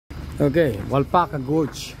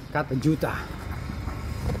Okay,26aug2022.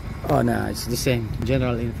 Oh no, it's the same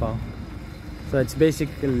general info. So it's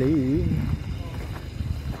basically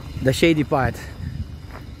the shady part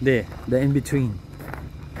there, the in between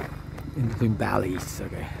valleys.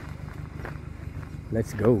 Okay,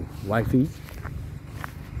 let's go. Wifey,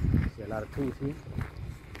 see a lot of trees here.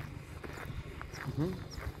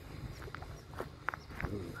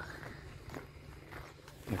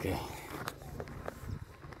 Okay,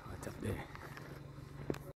 what's up there?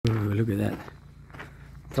 Ooh, look at that,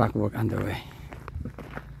 truck work underway.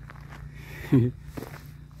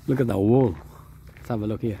 Look at the wall. Let's have a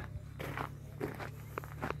look here.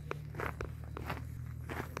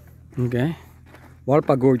 Okay,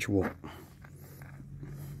 Walpa Gorge Walk.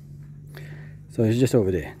 So it's just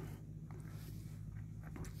over there.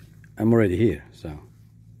 I'm already here, so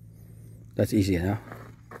that's easy enough.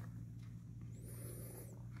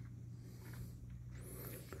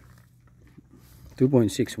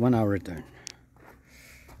 $2.6, 1 hour return.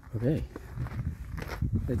 Okay,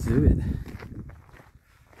 let's do it.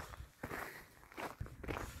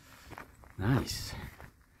 Nice,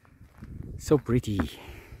 so pretty.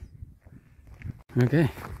 Okay,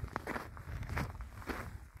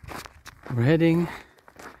 we're heading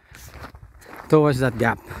towards that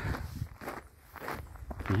gap.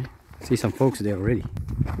 Okay. See some folks there already.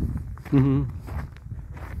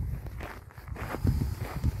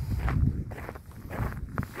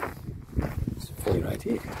 It's fully right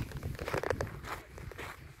here.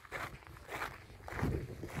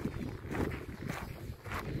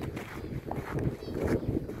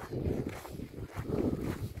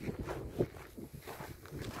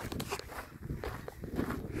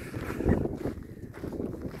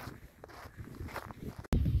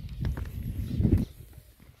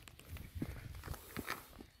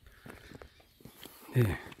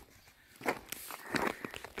 There.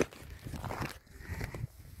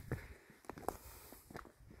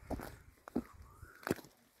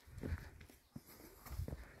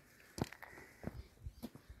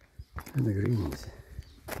 And the greens.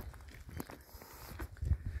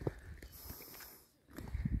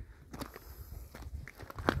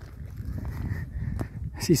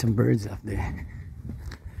 I see some birds up there.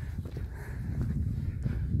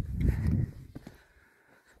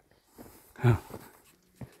 Oh.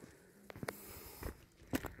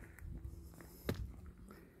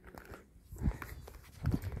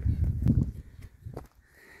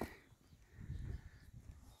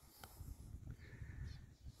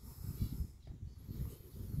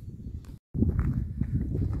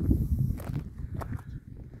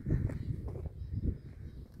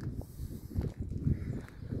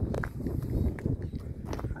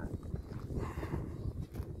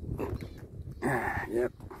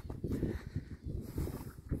 Yep.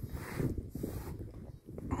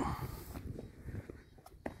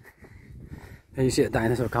 And you see a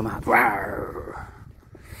dinosaur come out. Wow.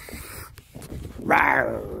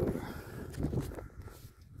 Wow.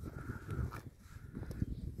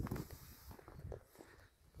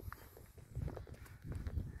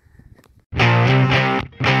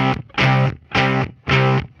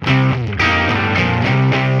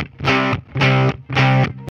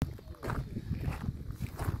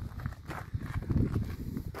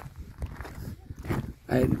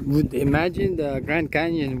 I would imagine the Grand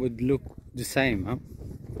Canyon would look the same, huh?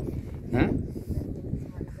 Huh?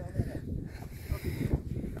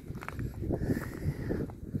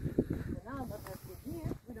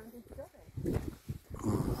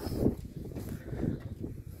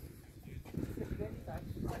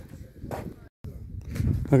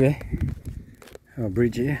 Okay, a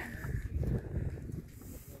bridge here.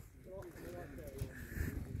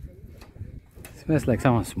 Smells like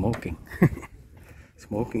someone smoking.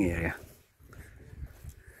 Smoking area.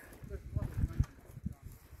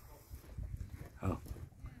 Oh.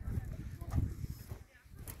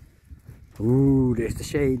 Ooh, there's the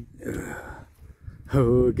shade.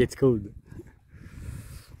 Oh, it gets cold.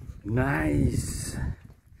 Nice.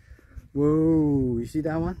 Whoa, you see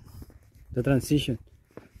that one? The transition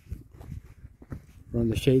from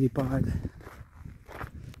the shady part.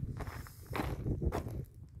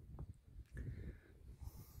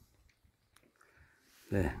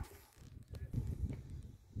 There.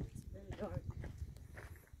 It's very dark.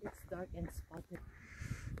 It's dark and spotted.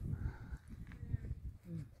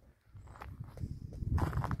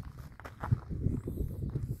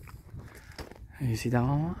 You see that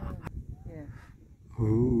one? Yeah.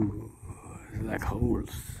 Ooh, it's like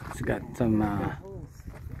holes. It's got some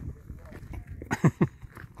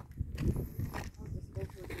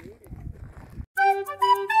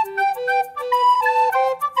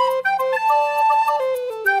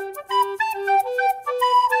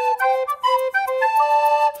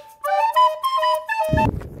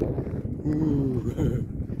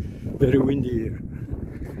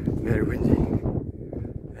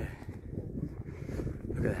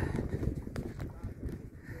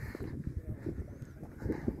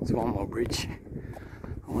There's one more bridge.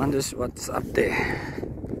 I wonder what's up there.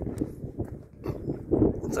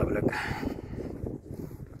 Let's have a look.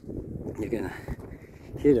 You can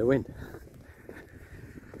hear the wind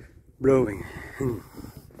blowing.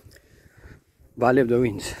 Valley of the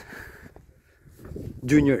Winds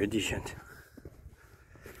Junior Edition.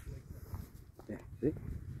 Yeah, see?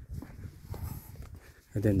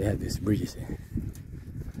 And then they have these bridges there.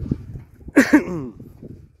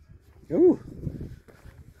 Oh,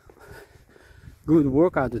 good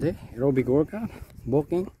workout today. Aerobic workout.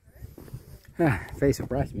 Walking. Face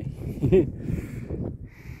surprised me.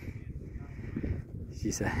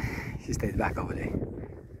 She stayed back over there.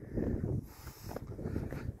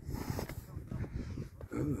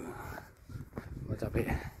 Ooh. What's up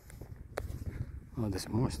here? Oh, there's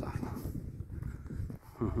more stuff.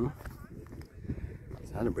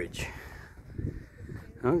 It's another bridge.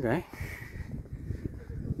 Okay.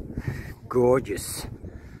 Gorgeous.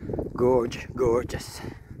 Gorgeous.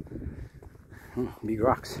 Big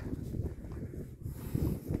rocks.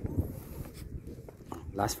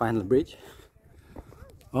 Last final bridge.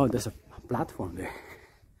 Oh, there's a platform there.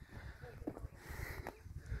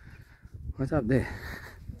 What's up there?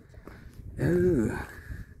 Oh,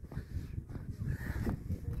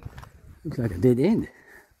 looks like a dead end.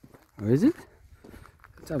 Or is it?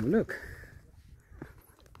 Let's have a look.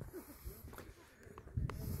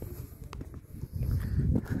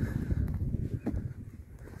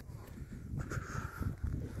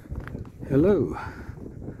 Hello.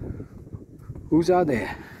 Who's out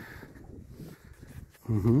there?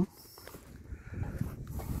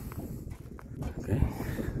 Okay.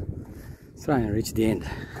 Let's try and reach the end.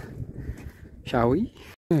 Shall we?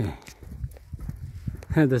 Yeah.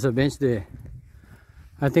 There's a bench there.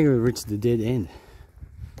 I think we reached the dead end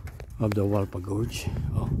of the Walpa Gorge.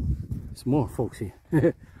 Oh, there's more folks here.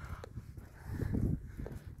 Yeah.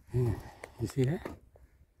 You see that?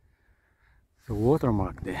 There's a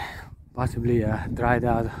watermark there. Possibly a dried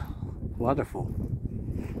out waterfall.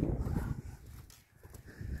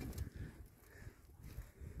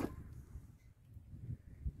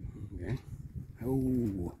 Okay.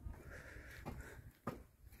 Oh,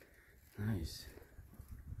 nice.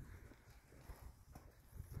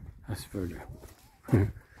 That's further.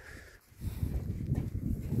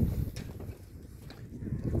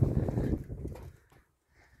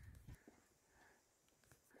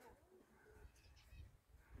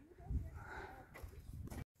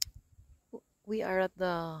 We are at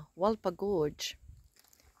the Walpa Gorge,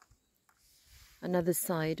 another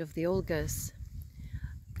side of the Olgas.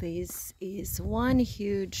 This is one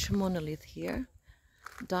huge monolith here,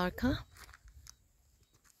 Darka.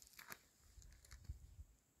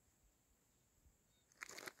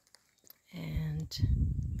 And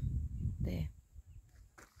there.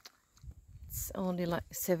 It's only like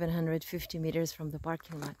 750 meters from the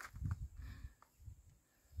parking lot.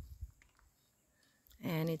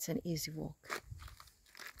 And it's an easy walk.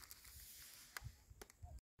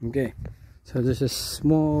 Okay, so there's a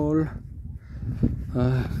small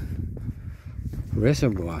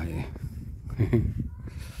reservoir here.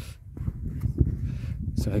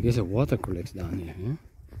 So I guess the water collects down here. Yeah?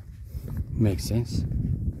 Makes sense.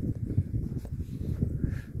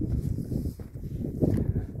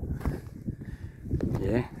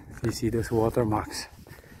 Yeah, you see those watermarks.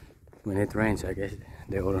 When it rains, I guess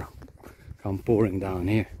they all come pouring down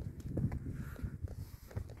here.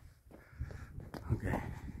 Okay.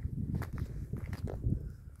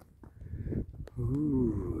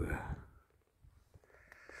 Ooh.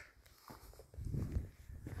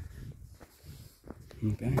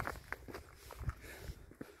 Okay.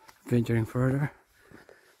 Venturing further.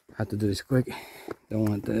 Have to do this quick. Don't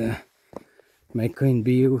want to make Queen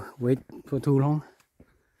Bee wait for too long.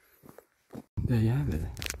 There you have it.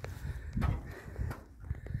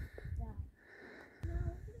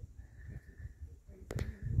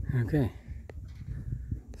 Okay.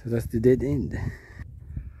 So that's the dead end.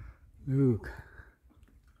 Look.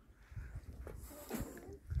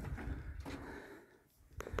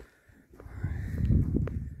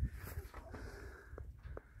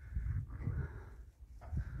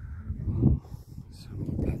 Some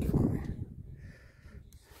platform.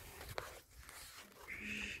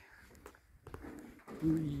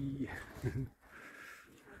 Whee.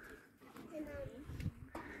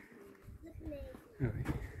 Okay.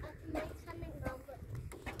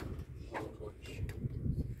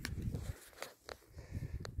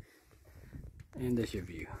 And there's your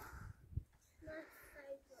view.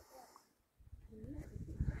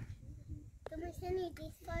 Can we send you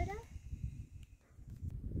this photo?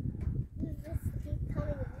 You just keep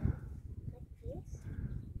coming in like this.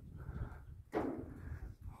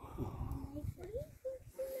 Oh,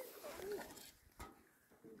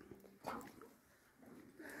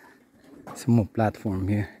 Some more platform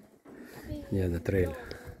here. Yeah, the trail.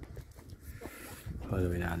 All the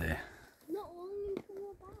way down there. Not long until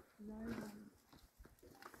we're back.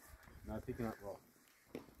 No, picking up rock.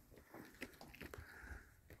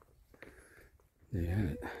 There you have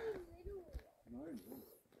it.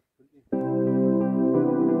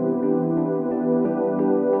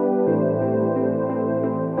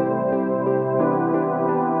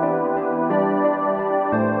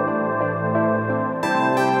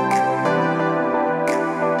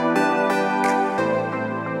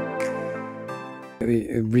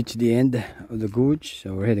 We reached the end of the gorge,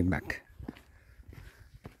 so we're heading back.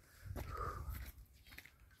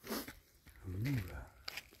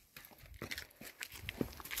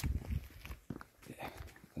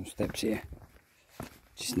 Some steps here,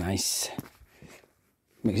 which is nice.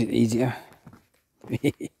 Makes it easier.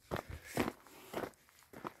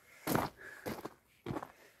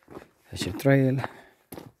 That's your trail.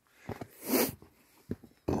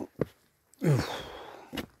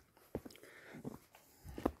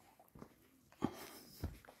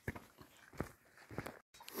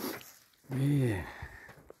 Yeah.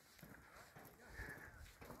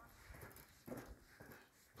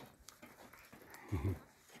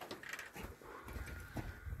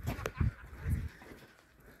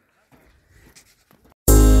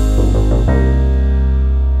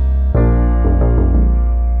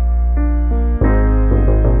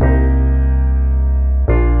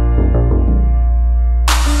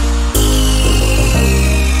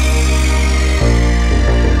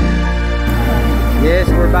 Yes,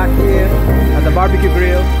 we're back here at the barbecue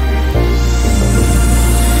grill.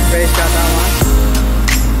 Face got that one.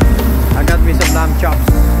 I got me some lamb chops.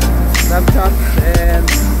 Lamb chops and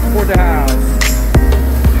porterhouse.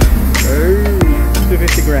 Oh,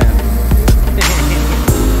 250 grams.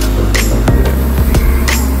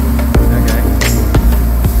 Okay.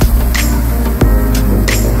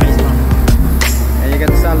 Nice one. And you got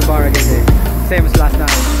the salad bar again there. Same as last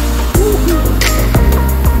night.